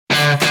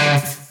Hi,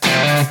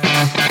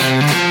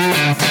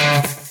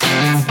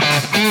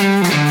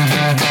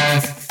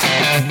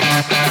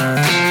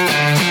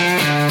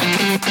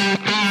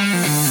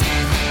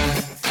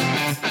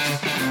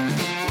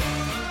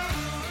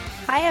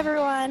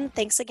 everyone.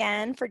 Thanks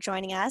again for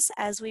joining us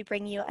as we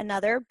bring you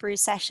another brew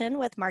session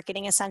with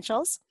Marketing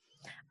Essentials.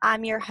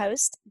 I'm your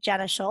host,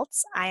 Jenna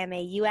Schultz. I am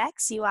a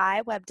UX,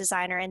 UI web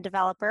designer and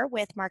developer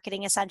with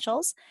Marketing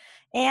Essentials,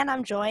 and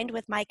I'm joined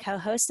with my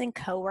co-host and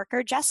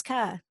co-worker,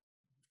 Jessica.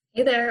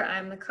 Hey there,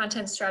 I'm the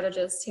content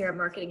strategist here at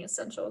Marketing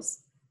Essentials.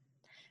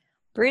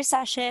 Brew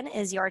Session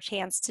is your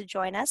chance to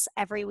join us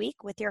every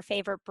week with your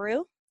favorite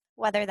brew,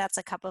 whether that's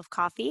a cup of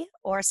coffee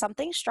or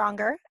something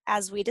stronger,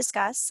 as we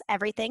discuss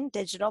everything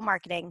digital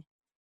marketing.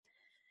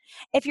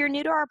 If you're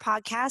new to our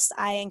podcast,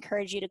 I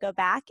encourage you to go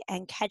back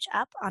and catch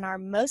up on our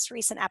most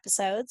recent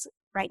episodes.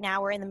 Right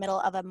now, we're in the middle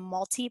of a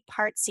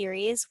multi-part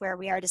series where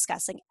we are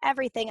discussing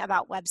everything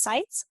about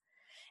websites.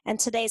 And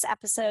today's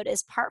episode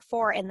is part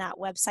 4 in that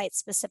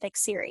website-specific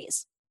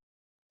series.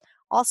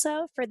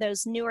 Also, for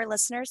those newer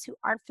listeners who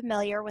aren't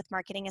familiar with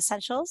Marketing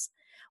Essentials,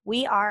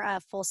 we are a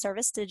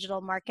full-service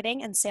digital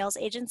marketing and sales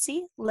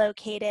agency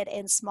located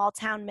in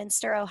small-town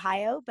Minster,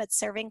 Ohio, but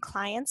serving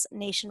clients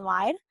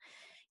nationwide.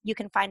 You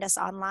can find us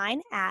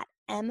online at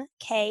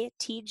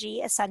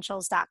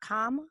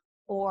mktgessentials.com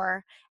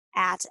or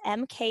at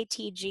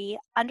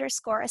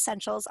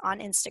mktg_essentials on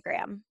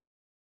Instagram.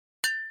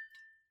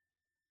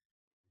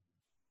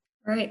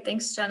 All right,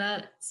 thanks,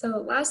 Jenna.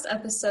 So last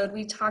episode,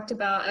 we talked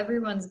about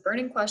everyone's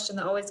burning question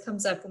that always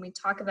comes up when we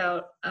talk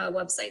about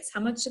websites.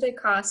 How much do they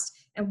cost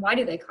and why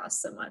do they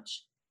cost so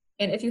much?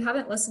 And if you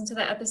haven't listened to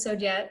that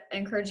episode yet, I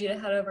encourage you to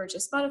head over to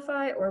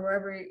Spotify or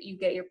wherever you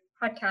get your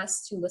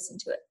podcasts to listen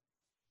to it.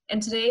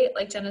 And today,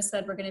 like Jenna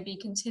said, we're going to be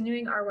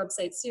continuing our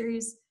website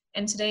series.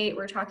 And today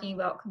we're talking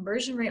about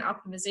conversion rate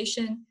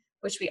optimization,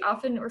 which we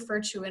often refer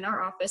to in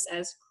our office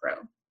as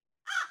CRO.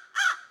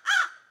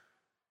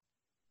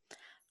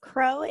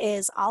 CRO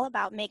is all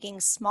about making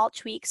small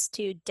tweaks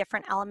to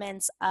different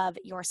elements of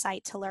your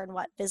site to learn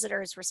what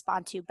visitors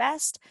respond to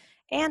best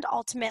and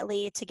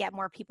ultimately to get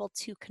more people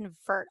to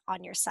convert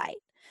on your site.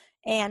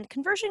 And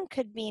conversion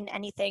could mean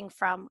anything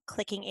from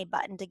clicking a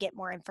button to get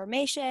more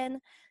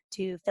information,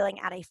 to filling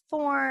out a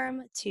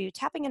form, to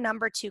tapping a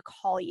number to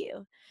call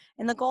you.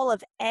 And the goal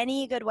of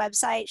any good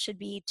website should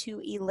be to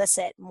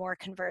elicit more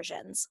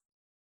conversions.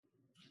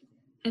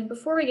 And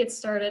before we get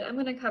started, I'm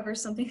going to cover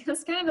something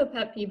that's kind of a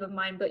pet peeve of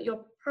mine, but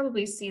you'll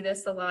probably see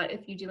this a lot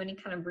if you do any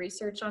kind of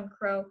research on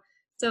CRO.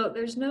 So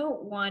there's no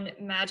one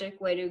magic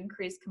way to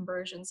increase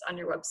conversions on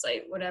your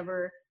website,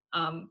 whatever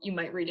you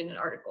might read in an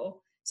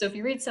article. So if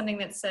you read something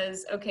that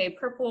says, okay,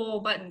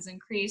 purple buttons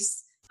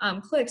increase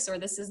clicks, or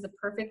this is the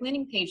perfect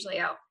landing page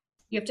layout,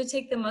 you have to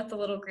take them with a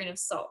little grain of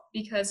salt,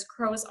 because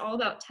CRO is all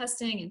about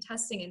testing and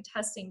testing and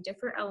testing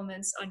different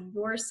elements on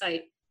your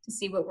site to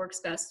see what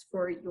works best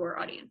for your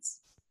audience.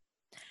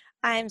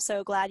 I'm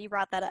so glad you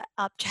brought that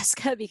up,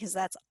 Jessica, because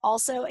that's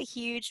also a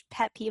huge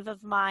pet peeve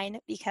of mine.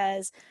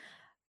 Because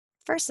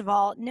first of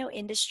all, no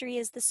industry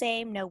is the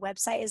same, no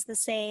website is the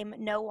same,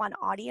 no one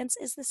audience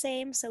is the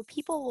same. So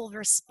people will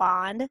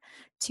respond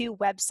to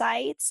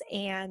websites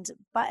and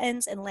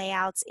buttons and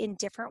layouts in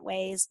different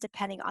ways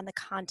depending on the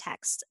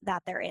context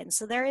that they're in.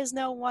 So there is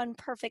no one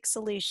perfect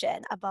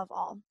solution above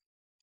all.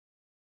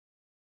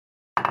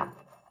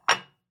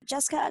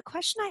 Jessica, a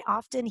question I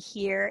often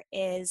hear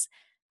is,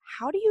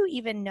 how do you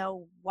even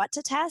know what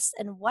to test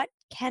and what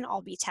can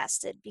all be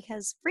tested?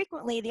 Because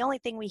frequently the only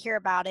thing we hear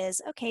about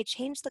is, okay,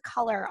 change the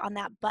color on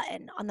that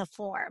button on the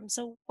form.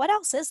 So what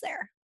else is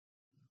there?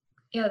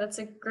 Yeah, that's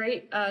a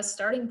great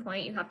starting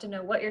point. You have to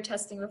know what you're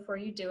testing before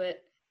you do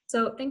it.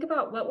 So think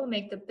about what will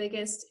make the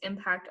biggest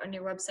impact on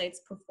your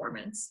website's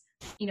performance.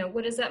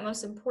 What is that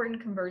most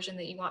important conversion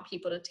that you want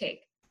people to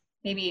take?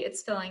 Maybe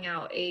it's filling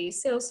out a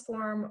sales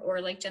form,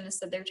 or like Jenna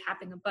said, they're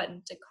tapping a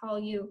button to call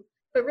you.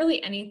 But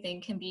really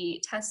anything can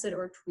be tested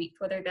or tweaked,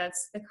 whether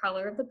that's the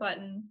color of the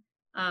button,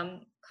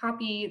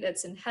 copy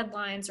that's in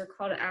headlines or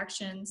call to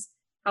actions,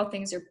 how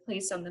things are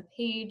placed on the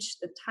page,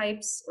 the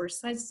types or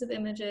sizes of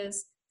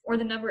images, or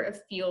the number of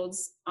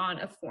fields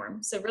on a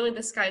form. So really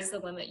the sky's the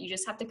limit. You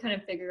just have to kind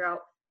of figure out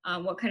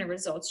what kind of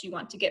results you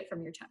want to get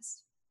from your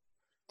test.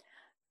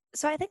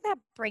 So I think that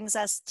brings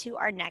us to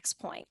our next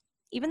point.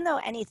 Even though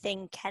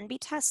anything can be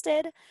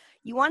tested,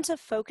 you want to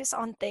focus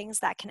on things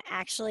that can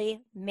actually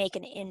make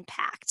an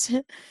impact.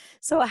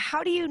 So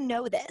how do you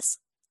know this?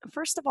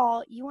 First of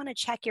all, you want to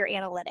check your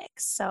analytics.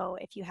 So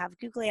if you have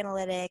Google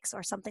Analytics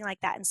or something like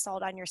that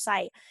installed on your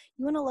site,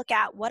 you want to look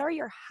at what are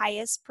your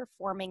highest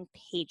performing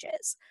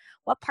pages.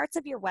 What parts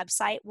of your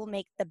website will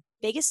make the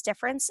biggest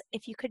difference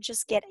if you could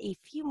just get a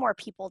few more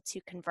people to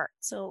convert?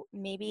 So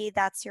maybe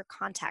that's your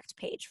contact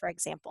page, for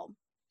example.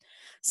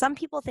 Some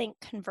people think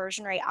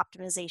conversion rate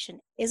optimization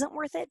isn't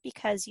worth it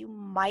because you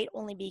might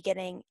only be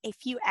getting a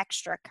few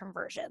extra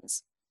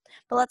conversions.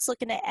 But let's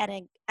look at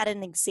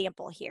an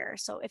example here.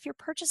 So if you're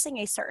purchasing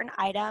a certain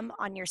item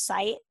on your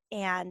site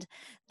and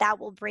that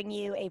will bring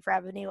you a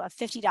revenue of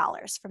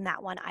 $50 from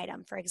that one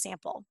item, for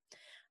example,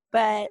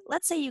 But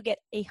let's say you get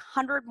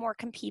 100 more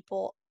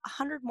people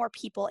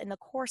in the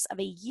course of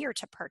a year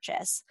to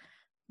purchase.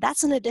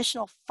 That's an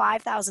additional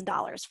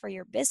 $5,000 for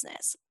your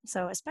business.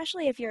 So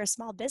especially if you're a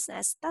small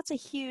business, that's a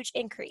huge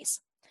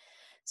increase.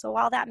 So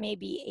while that may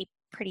be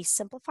a pretty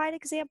simplified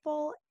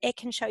example, it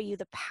can show you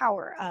the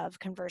power of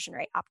conversion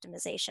rate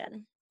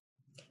optimization.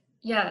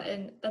 Yeah,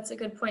 and that's a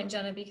good point,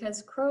 Jenna,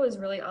 because Crow is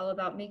really all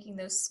about making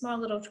those small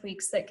little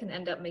tweaks that can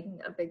end up making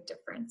a big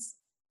difference.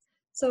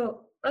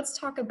 So let's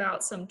talk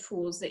about some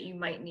tools that you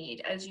might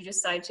need as you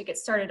decide to get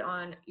started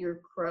on your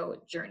Crow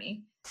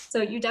journey.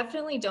 So you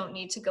definitely don't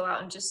need to go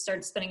out and just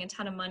start spending a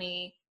ton of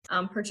money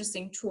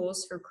purchasing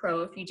tools for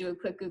Crow. If you do a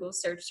quick Google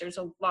search, there's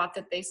a lot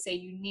that they say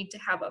you need to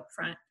have up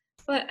front.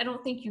 But I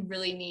don't think you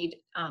really need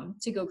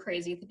to go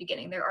crazy at the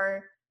beginning. There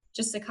are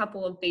just a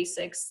couple of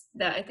basics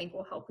that I think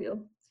will help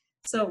you.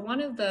 So one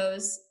of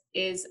those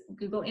is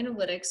Google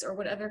Analytics or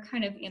whatever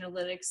kind of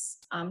analytics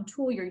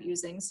tool you're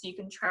using, so you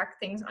can track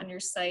things on your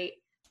site,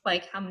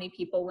 like how many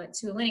people went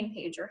to a landing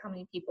page or how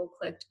many people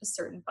clicked a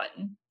certain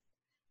button.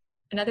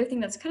 Another thing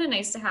that's kind of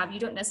nice to have, you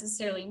don't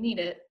necessarily need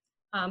it,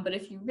 but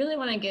if you really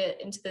want to get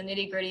into the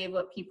nitty gritty of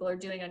what people are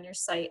doing on your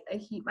site, a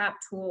heat map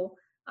tool.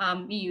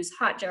 We use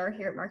Hotjar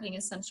here at Marketing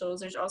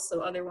Essentials. There's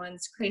also other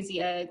ones, Crazy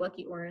Egg,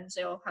 Lucky Orange,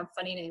 they all have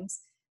funny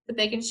names, but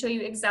they can show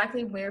you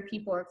exactly where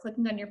people are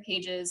clicking on your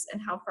pages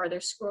and how far they're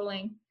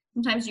scrolling.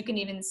 Sometimes you can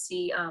even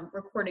see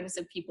recordings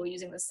of people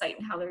using the site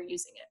and how they're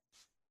using it.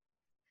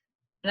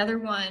 Another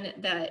one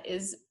that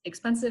is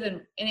expensive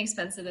and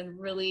inexpensive and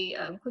really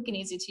quick and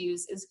easy to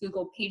use is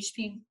Google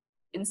PageSpeed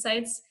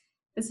Insights.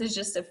 This is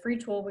just a free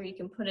tool where you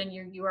can put in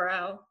your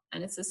URL,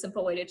 and it's a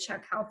simple way to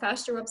check how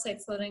fast your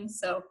website's loading.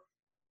 So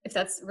if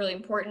that's really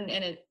important,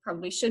 and it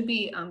probably should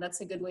be,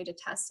 that's a good way to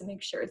test to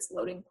make sure it's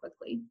loading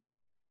quickly.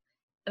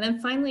 And then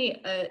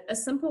finally, a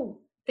simple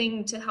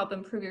thing to help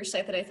improve your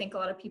site that I think a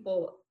lot of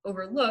people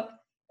overlook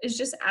is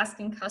just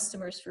asking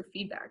customers for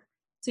feedback.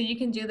 So you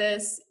can do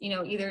this,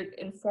 either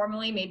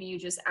informally, maybe you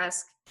just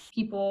ask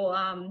people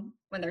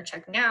when they're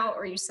checking out,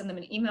 or you send them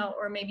an email,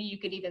 or maybe you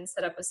could even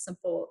set up a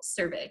simple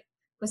survey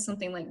with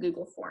something like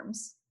Google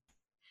Forms.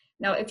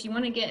 Now, if you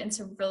want to get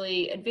into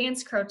really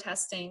advanced Crow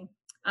testing,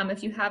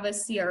 if you have a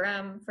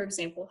CRM, for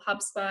example,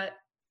 HubSpot,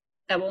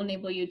 that will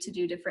enable you to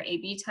do different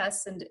A/B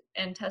tests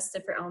and test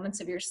different elements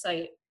of your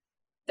site.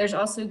 There's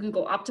also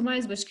Google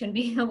Optimize, which can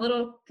be a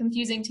little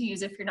confusing to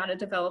use if you're not a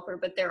developer,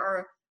 but there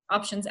are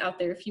options out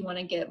there if you want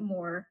to get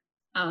more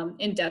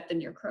in depth in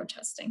your Crow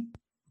testing.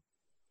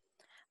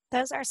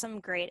 Those are some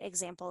great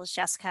examples,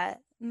 Jessica.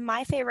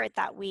 My favorite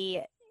that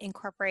we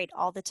incorporate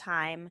all the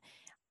time,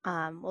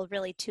 well,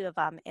 really two of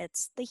them,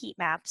 it's the heat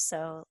map.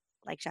 So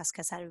like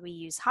Jessica said, we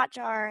use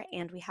Hotjar,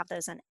 and we have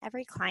those on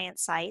every client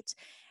site,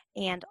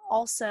 and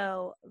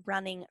also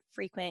running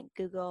frequent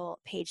Google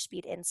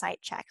PageSpeed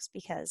Insight checks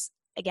because,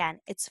 again,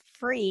 it's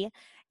free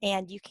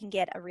and you can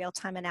get a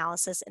real-time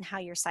analysis in how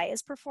your site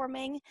is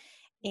performing.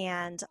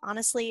 And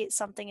honestly,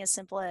 something as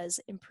simple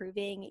as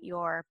improving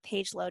your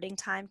page loading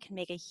time can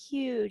make a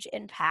huge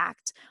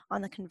impact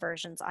on the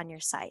conversions on your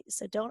site.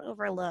 So don't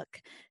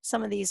overlook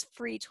some of these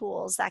free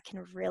tools that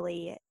can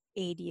really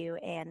aid you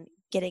in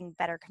getting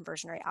better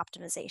conversion rate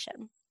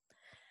optimization.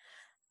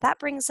 That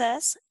brings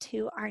us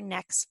to our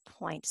next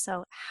point.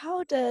 So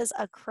how does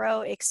a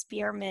Crow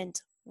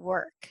experiment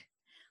work?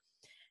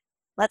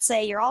 Let's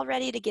say you're all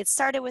ready to get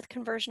started with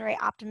conversion rate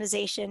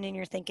optimization and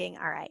you're thinking,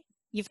 all right,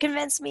 you've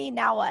convinced me,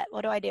 now what?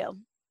 What do I do?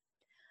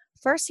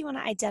 First, you want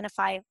to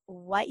identify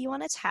what you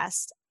want to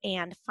test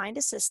and find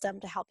a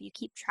system to help you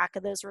keep track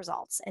of those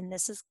results. And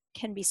this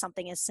can be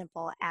something as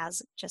simple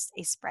as just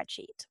a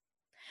spreadsheet.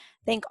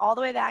 Think all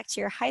the way back to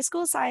your high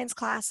school science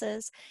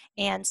classes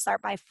and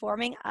start by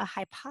forming a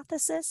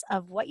hypothesis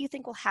of what you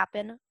think will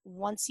happen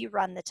once you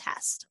run the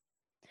test.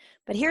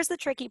 But here's the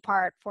tricky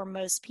part for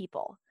most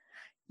people.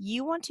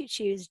 You want to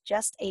choose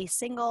just a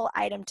single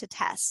item to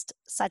test,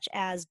 such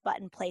as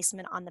button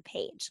placement on the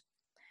page.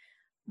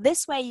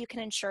 This way you can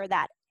ensure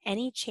that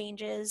any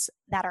changes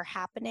that are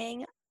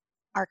happening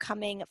are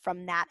coming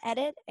from that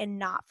edit and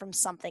not from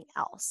something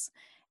else.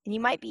 And you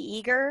might be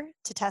eager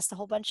to test a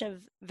whole bunch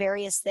of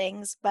various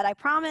things, but I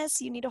promise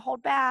you need to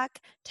hold back,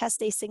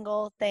 test a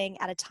single thing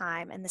at a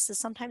time. And this is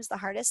sometimes the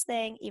hardest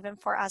thing, even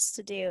for us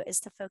to do, is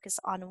to focus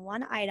on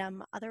one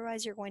item.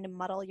 Otherwise, you're going to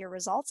muddle your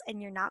results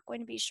and you're not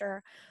going to be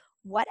sure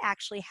what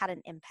actually had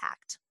an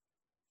impact.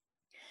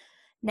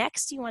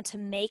 Next, you want to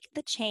make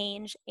the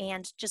change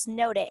and just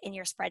note it in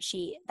your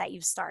spreadsheet that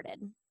you've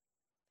started.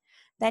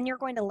 Then you're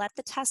going to let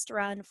the test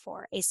run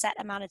for a set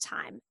amount of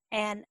time.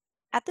 And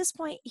at this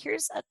point,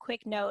 here's a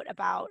quick note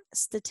about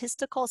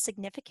statistical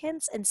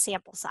significance and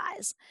sample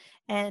size.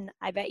 And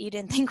I bet you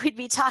didn't think we'd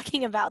be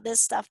talking about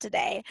this stuff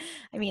today.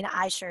 I mean,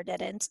 I sure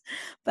didn't.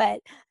 But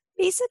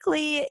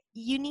basically,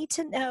 you need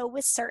to know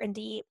with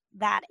certainty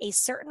that a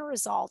certain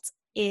result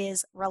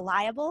is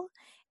reliable.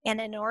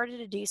 And in order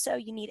to do so,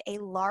 you need a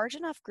large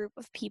enough group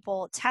of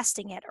people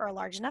testing it or a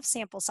large enough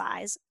sample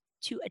size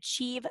to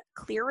achieve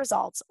clear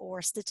results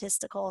or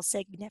statistical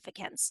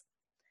significance.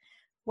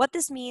 What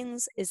this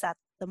means is that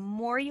the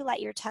more you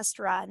let your test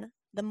run,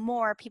 the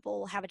more people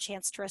will have a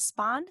chance to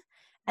respond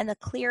and the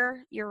clearer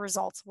your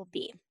results will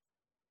be.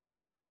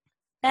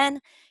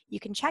 Then you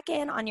can check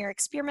in on your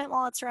experiment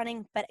while it's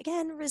running, but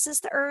again,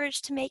 resist the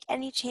urge to make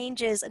any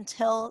changes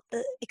until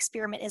the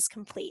experiment is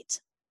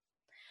complete.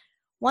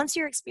 Once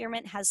your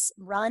experiment has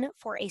run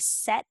for a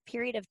set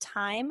period of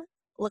time,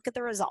 look at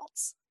the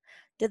results.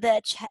 Did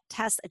the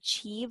test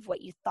achieve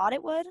what you thought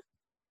it would?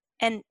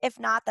 And if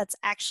not, that's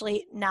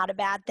actually not a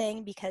bad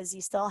thing because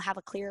you still have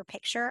a clearer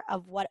picture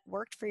of what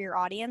worked for your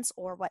audience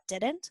or what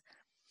didn't.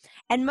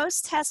 And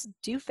most tests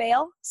do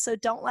fail, so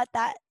don't let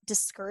that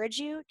discourage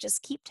you.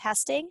 Just keep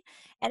testing.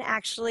 And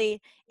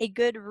actually, a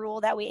good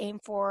rule that we aim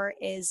for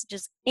is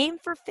just aim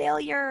for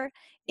failure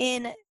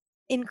in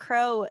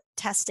crow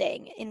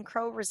testing, in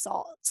crow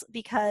results,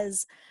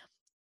 because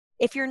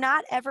if you're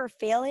not ever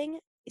failing,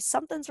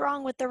 something's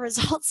wrong with the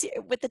results,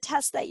 with the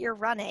test that you're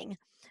running.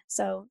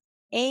 So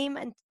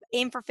aim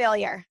for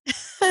failure.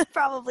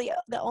 Probably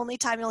the only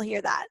time you'll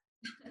hear that.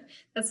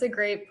 That's a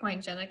great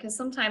point, Jenna, because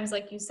sometimes,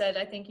 like you said,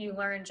 I think you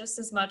learn just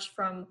as much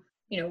from,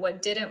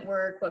 what didn't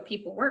work, what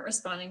people weren't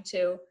responding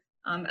to,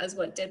 as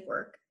what did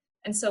work.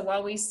 And so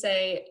while we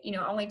say,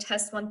 only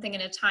test one thing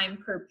at a time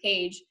per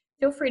page,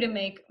 feel free to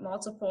make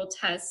multiple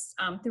tests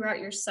throughout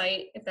your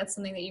site if that's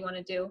something that you want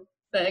to do.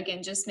 But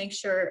again, just make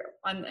sure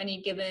on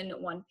any given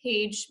one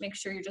page, make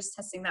sure you're just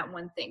testing that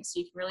one thing so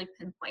you can really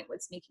pinpoint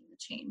what's making the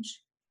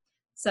change.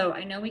 So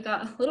I know we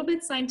got a little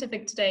bit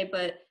scientific today,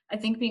 but I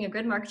think being a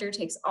good marketer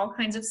takes all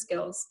kinds of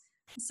skills.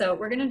 So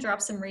we're going to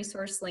drop some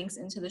resource links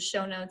into the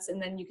show notes,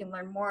 and then you can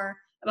learn more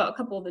about a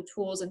couple of the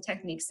tools and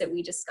techniques that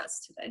we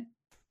discussed today.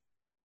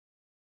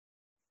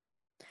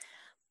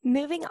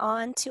 Moving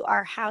on to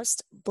our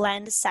Housed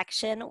Blend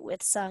section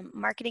with some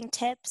marketing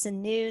tips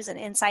and news and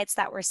insights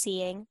that we're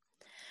seeing.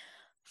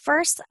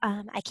 First,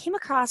 I came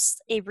across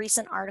a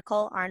recent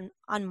article on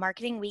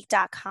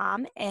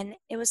marketingweek.com, and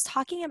it was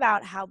talking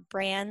about how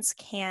brands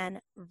can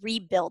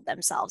rebuild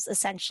themselves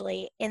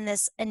essentially in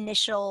this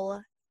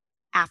initial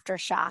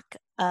aftershock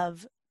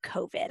of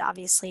COVID.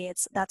 Obviously,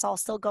 that's all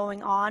still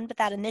going on, but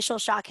that initial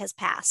shock has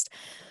passed.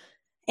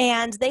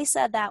 And they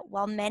said that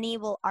while many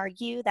will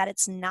argue that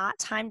it's not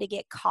time to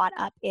get caught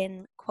up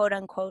in quote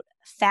unquote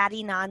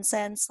fatty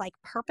nonsense like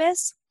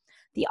purpose,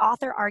 the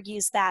author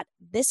argues that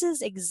this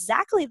is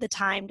exactly the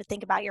time to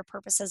think about your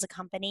purpose as a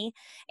company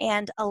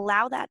and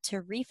allow that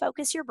to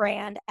refocus your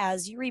brand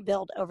as you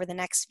rebuild over the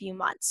next few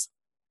months.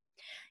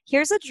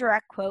 Here's a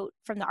direct quote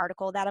from the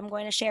article that I'm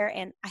going to share,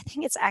 and I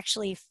think it's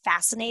actually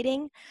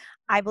fascinating.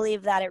 I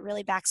believe that it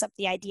really backs up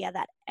the idea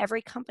that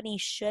every company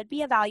should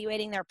be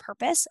evaluating their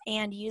purpose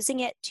and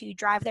using it to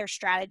drive their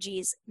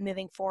strategies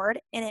moving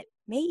forward, and it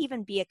may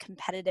even be a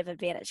competitive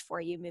advantage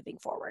for you moving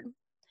forward.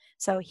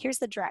 So here's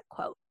the direct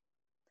quote.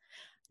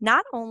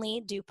 Not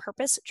only do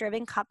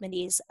purpose-driven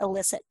companies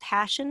elicit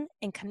passion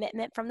and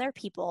commitment from their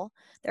people,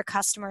 their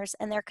customers,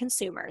 and their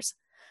consumers,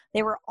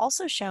 they were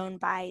also shown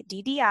by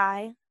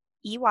DDI,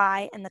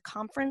 EY, and the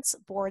Conference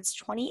Board's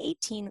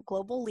 2018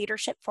 Global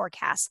Leadership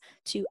Forecast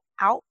to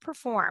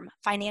outperform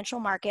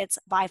financial markets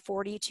by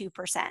 42%.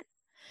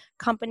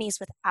 Companies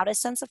without a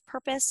sense of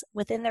purpose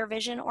within their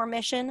vision or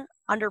mission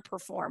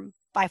underperform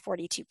by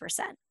 42%.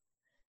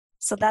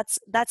 So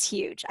that's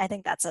huge. I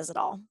think that says it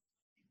all.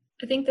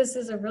 I think this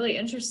is a really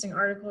interesting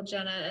article,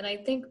 Jenna. And I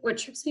think what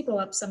trips people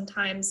up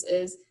sometimes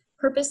is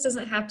purpose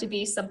doesn't have to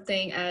be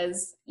something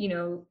as,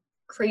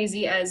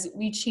 crazy as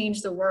we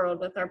change the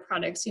world with our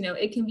products.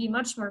 It can be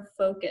much more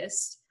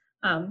focused.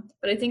 But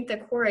I think the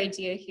core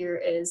idea here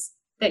is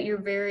that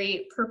you're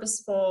very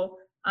purposeful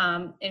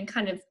and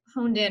kind of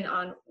honed in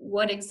on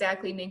what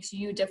exactly makes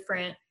you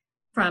different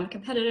from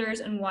competitors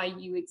and why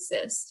you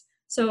exist.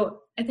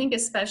 So I think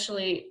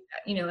especially,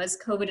 as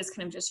COVID is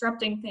kind of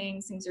disrupting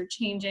things are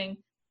changing.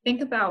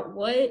 Think about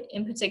what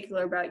in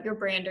particular about your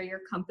brand or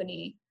your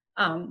company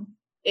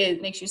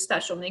it makes you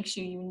special, makes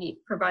you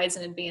unique, provides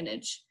an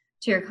advantage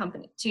to your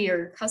company, to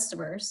your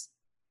customers.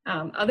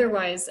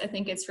 Otherwise, I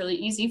think it's really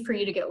easy for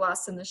you to get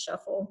lost in the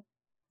shuffle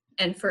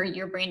and for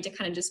your brand to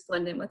kind of just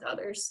blend in with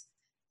others.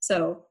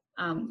 So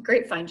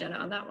great find, Jenna,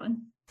 on that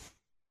one.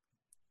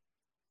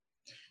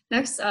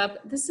 Next up,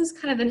 this is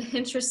kind of an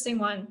interesting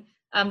one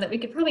that we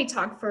could probably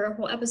talk for a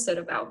whole episode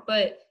about,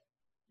 but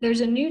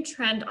there's a new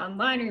trend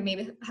online, or you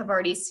maybe have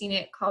already seen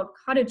it, called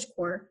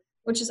cottagecore,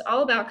 which is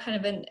all about kind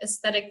of an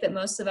aesthetic that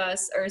most of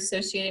us are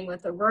associating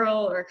with a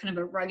rural or kind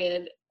of a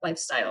rugged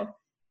lifestyle.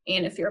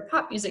 And if you're a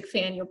pop music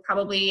fan, you'll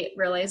probably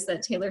realize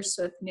that Taylor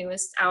Swift's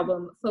newest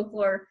album,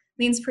 Folklore,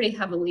 leans pretty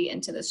heavily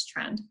into this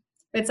trend.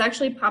 But it's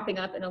actually popping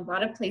up in a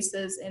lot of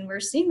places, and we're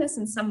seeing this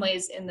in some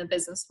ways in the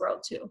business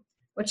world too,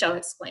 which I'll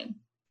explain.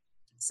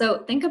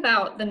 So think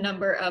about the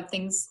number of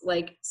things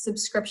like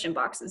subscription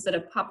boxes that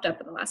have popped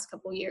up in the last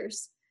couple of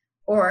years,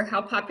 or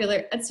how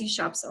popular Etsy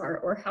shops are,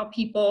 or how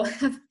people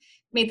have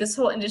made this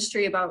whole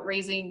industry about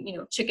raising,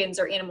 chickens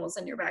or animals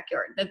in your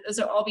backyard. Those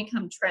have all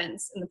become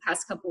trends in the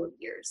past couple of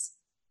years.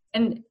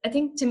 And I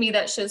think to me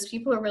that shows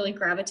people are really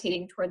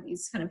gravitating toward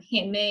these kind of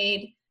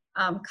handmade,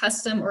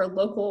 custom or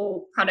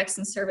local products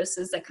and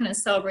services that kind of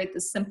celebrate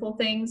the simple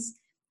things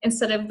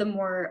instead of the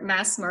more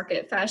mass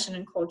market fashion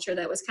and culture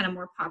that was kind of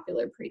more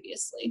popular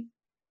previously.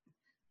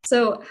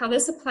 So how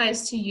this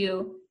applies to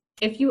you,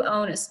 if you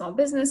own a small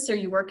business or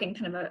you work in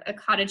kind of a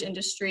cottage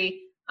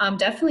industry,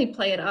 definitely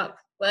play it up.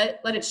 Let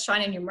it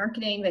shine in your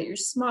marketing that you're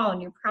small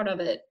and you're proud of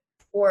it.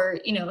 Or,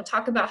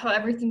 talk about how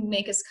everything you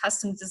make is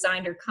custom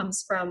designed or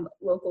comes from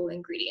local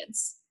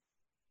ingredients.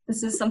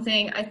 This is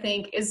something I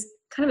think is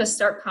kind of a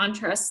stark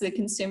contrast to the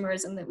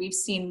consumerism that we've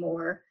seen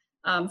more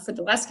for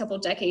the last couple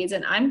of decades.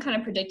 And I'm kind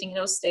of predicting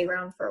it'll stay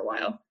around for a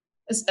while,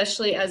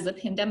 especially as the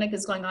pandemic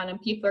is going on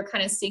and people are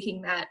kind of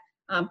seeking that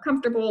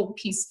comfortable,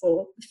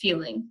 peaceful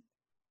feeling.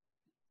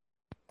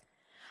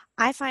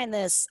 I find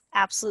this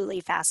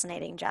absolutely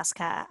fascinating,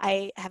 Jessica.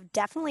 I have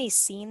definitely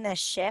seen this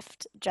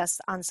shift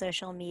just on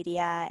social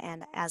media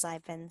and as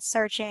I've been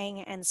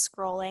searching and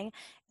scrolling.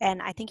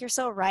 And I think you're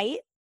so right.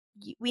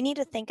 We need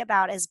to think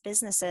about as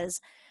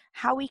businesses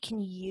how we can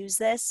use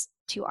this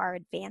to our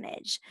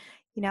advantage.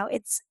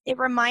 It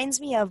reminds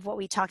me of what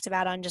we talked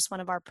about on just one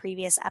of our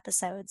previous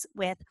episodes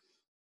with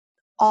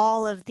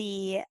all of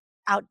the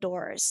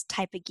outdoors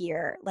type of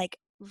gear, like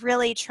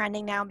really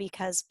trending now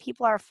because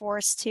people are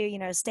forced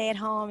to, stay at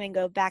home and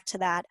go back to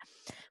that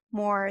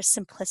more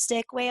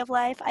simplistic way of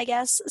life, I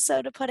guess,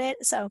 so to put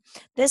it. So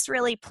this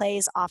really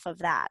plays off of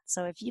that.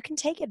 So if you can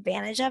take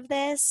advantage of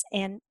this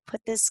and put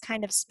this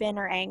kind of spin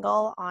or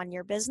angle on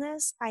your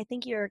business, I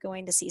think you're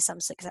going to see some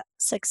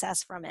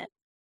success from it.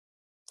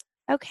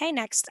 Okay,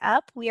 next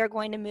up, we are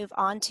going to move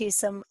on to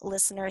some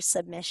listener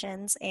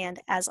submissions. And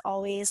as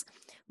always,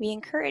 we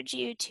encourage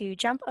you to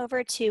jump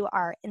over to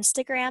our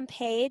Instagram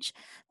page.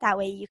 That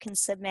way you can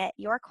submit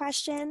your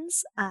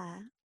questions,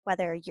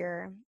 whether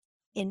you're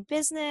in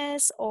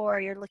business or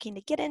you're looking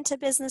to get into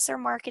business or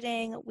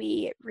marketing.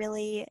 We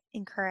really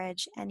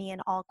encourage any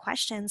and all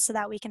questions so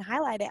that we can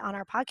highlight it on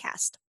our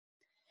podcast.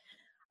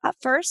 Up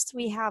first,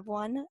 we have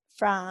one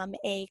from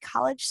a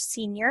college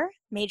senior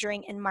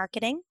majoring in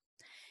marketing.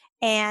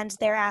 And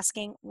they're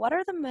asking, what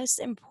are the most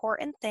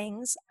important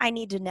things I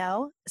need to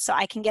know so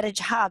I can get a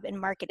job in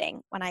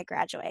marketing when I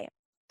graduate?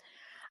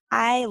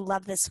 I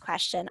love this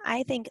question.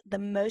 I think the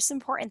most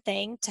important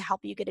thing to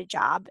help you get a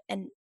job,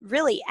 and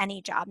really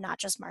any job, not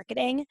just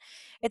marketing,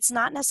 it's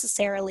not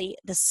necessarily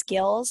the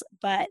skills,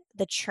 but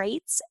the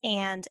traits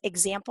and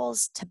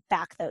examples to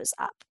back those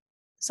up.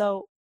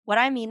 So, what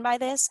I mean by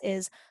this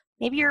is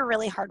maybe you're a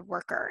really hard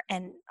worker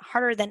and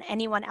harder than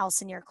anyone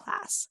else in your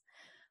class.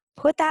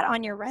 Put that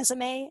on your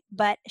resume,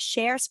 but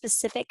share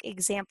specific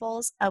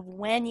examples of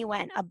when you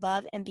went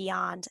above and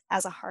beyond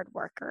as a hard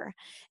worker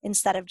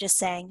instead of just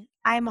saying,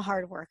 I'm a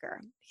hard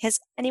worker, because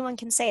anyone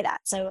can say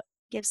that. So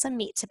give some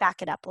meat to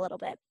back it up a little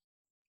bit.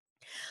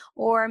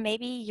 Or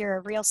maybe you're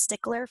a real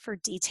stickler for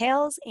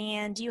details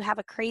and you have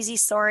a crazy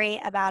story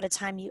about a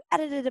time you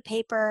edited a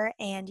paper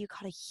and you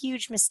caught a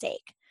huge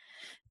mistake.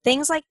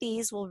 Things like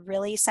these will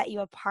really set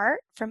you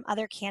apart from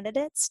other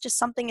candidates, just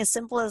something as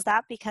simple as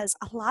that, because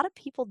a lot of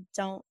people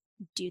don't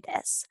do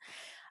this.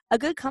 A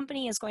good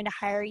company is going to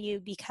hire you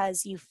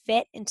because you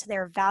fit into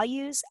their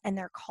values and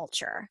their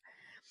culture.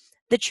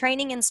 The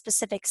training in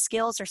specific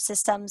skills or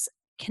systems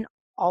can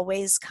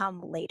always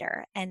come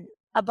later. And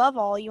above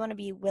all, you want to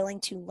be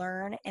willing to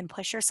learn and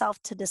push yourself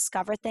to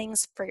discover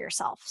things for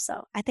yourself.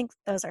 So I think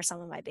those are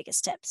some of my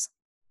biggest tips.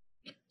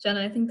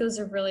 Jenna, I think those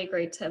are really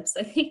great tips.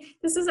 I think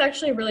this is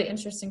actually a really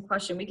interesting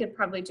question. We could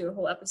probably do a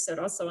whole episode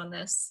also on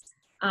this.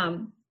 But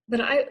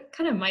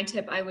my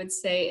tip I would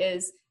say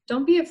is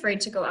don't be afraid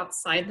to go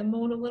outside the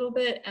mold a little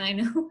bit. And I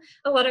know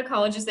a lot of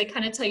colleges, they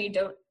kind of tell you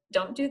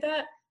don't do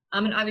that.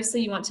 And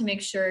obviously you want to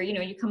make sure,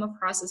 you come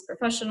across as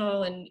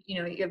professional and,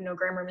 you have no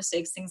grammar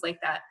mistakes, things like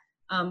that.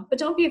 But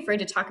don't be afraid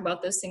to talk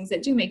about those things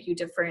that do make you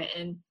different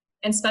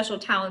and special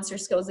talents or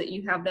skills that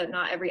you have that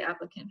not every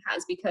applicant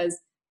has, because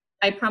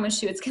I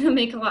promise you it's going to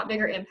make a lot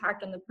bigger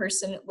impact on the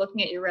person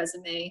looking at your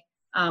resume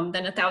than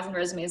 1,000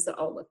 resumes that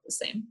all look the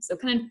same. So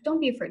kind of don't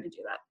be afraid to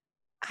do that.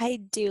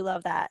 I do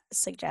love that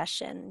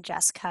suggestion,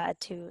 Jessica,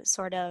 to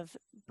sort of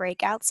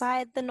break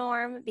outside the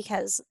norm,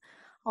 because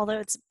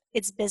although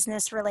it's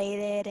business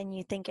related and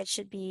you think it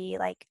should be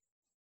like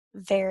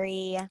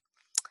very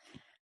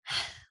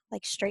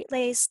like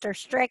straight-laced or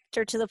strict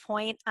or to the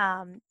point,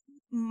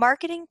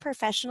 marketing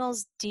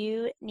professionals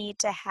do need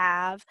to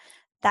have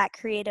that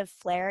creative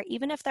flair,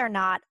 even if they're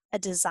not a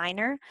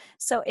designer.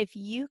 So if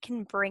you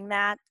can bring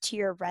that to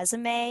your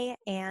resume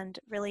and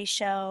really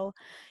show,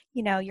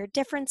 your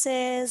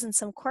differences and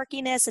some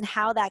quirkiness and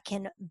how that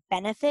can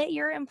benefit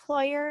your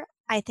employer,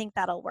 I think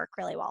that'll work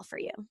really well for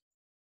you.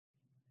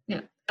 Yeah,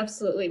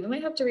 absolutely. We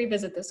might have to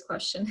revisit this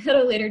question at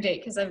a later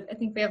date because I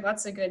think we have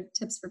lots of good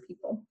tips for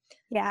people.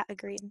 Yeah,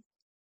 agreed.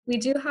 We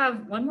do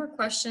have one more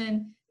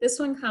question. This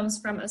one comes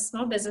from a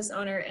small business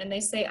owner, and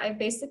they say, I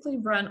basically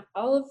run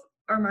all of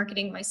our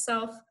marketing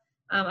myself.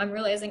 I'm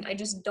realizing I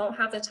just don't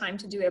have the time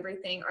to do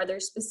everything. Are there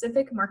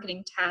specific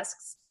marketing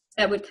tasks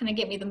that would kind of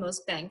get me the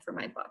most bang for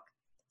my buck?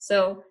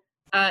 So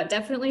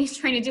definitely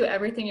trying to do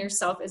everything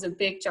yourself is a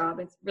big job.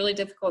 It's really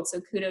difficult,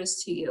 so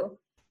kudos to you.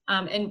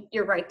 And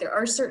you're right, there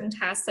are certain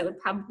tasks that would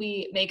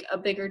probably make a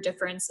bigger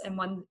difference and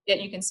one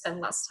that you can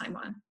spend less time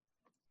on.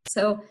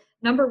 So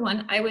number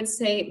one, I would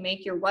say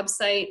make your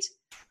website,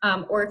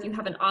 or if you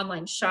have an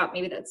online shop,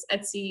 maybe that's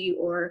Etsy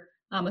or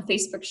a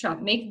Facebook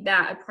shop, make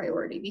that a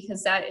priority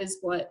because that is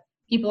what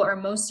people are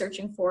most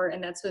searching for,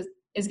 and that's what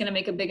is going to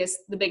make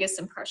the biggest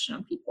impression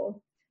on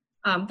people.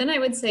 Then I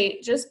would say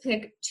just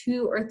pick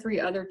 2 or 3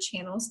 other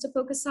channels to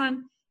focus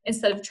on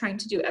instead of trying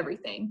to do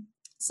everything.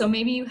 So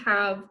maybe you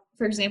have,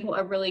 for example,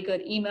 a really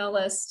good email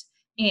list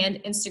and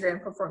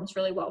Instagram performs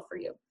really well for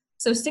you.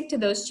 So stick to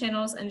those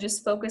channels and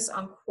just focus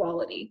on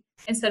quality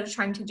instead of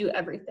trying to do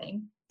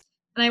everything.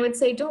 And I would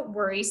say don't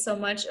worry so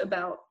much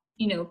about,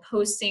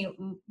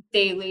 posting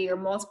daily or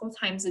multiple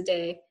times a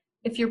day.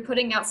 If you're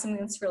putting out something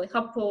that's really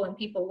helpful and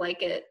people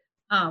like it,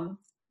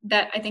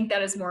 that I think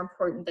that is more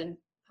important than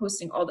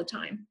posting all the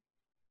time.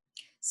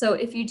 So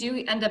if you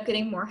do end up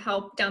getting more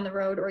help down the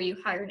road or you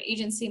hire an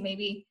agency,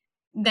 maybe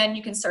then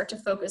you can start to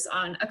focus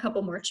on a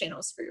couple more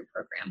channels for your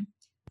program.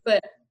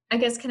 But I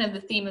guess kind of the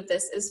theme of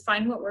this is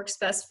find what works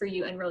best for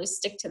you and really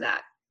stick to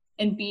that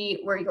and be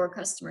where your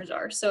customers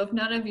are. So if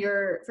none of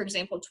your, for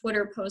example,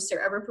 Twitter posts are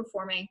ever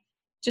performing,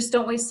 just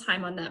don't waste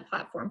time on that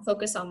platform.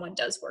 Focus on what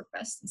does work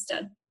best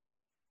instead.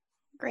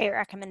 Great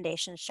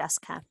recommendations,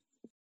 Jessica.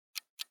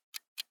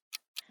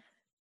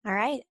 All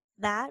right.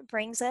 That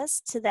brings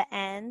us to the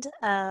end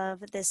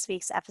of this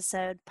week's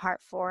episode,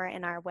 part 4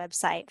 in our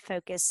website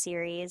focus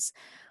series.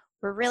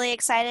 We're really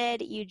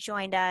excited you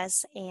joined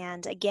us.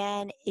 And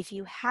again, if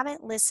you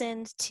haven't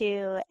listened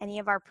to any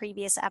of our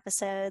previous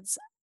episodes,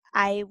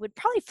 I would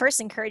probably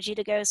first encourage you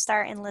to go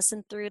start and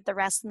listen through the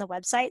rest in the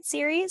website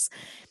series.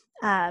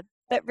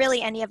 But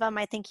really, any of them,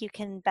 I think you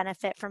can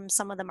benefit from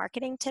some of the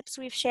marketing tips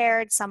we've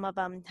shared. Some of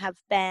them have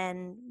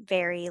been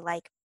very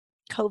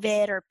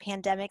COVID or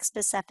pandemic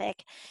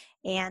specific,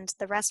 and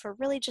the rest we're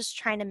really just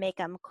trying to make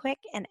them quick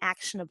and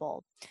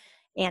actionable.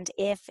 And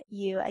if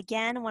you,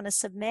 again, want to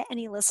submit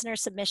any listener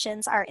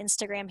submissions, our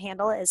Instagram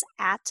handle is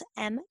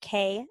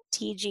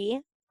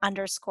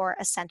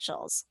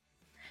 @mktg_essentials.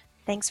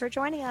 Thanks for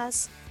joining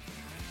us.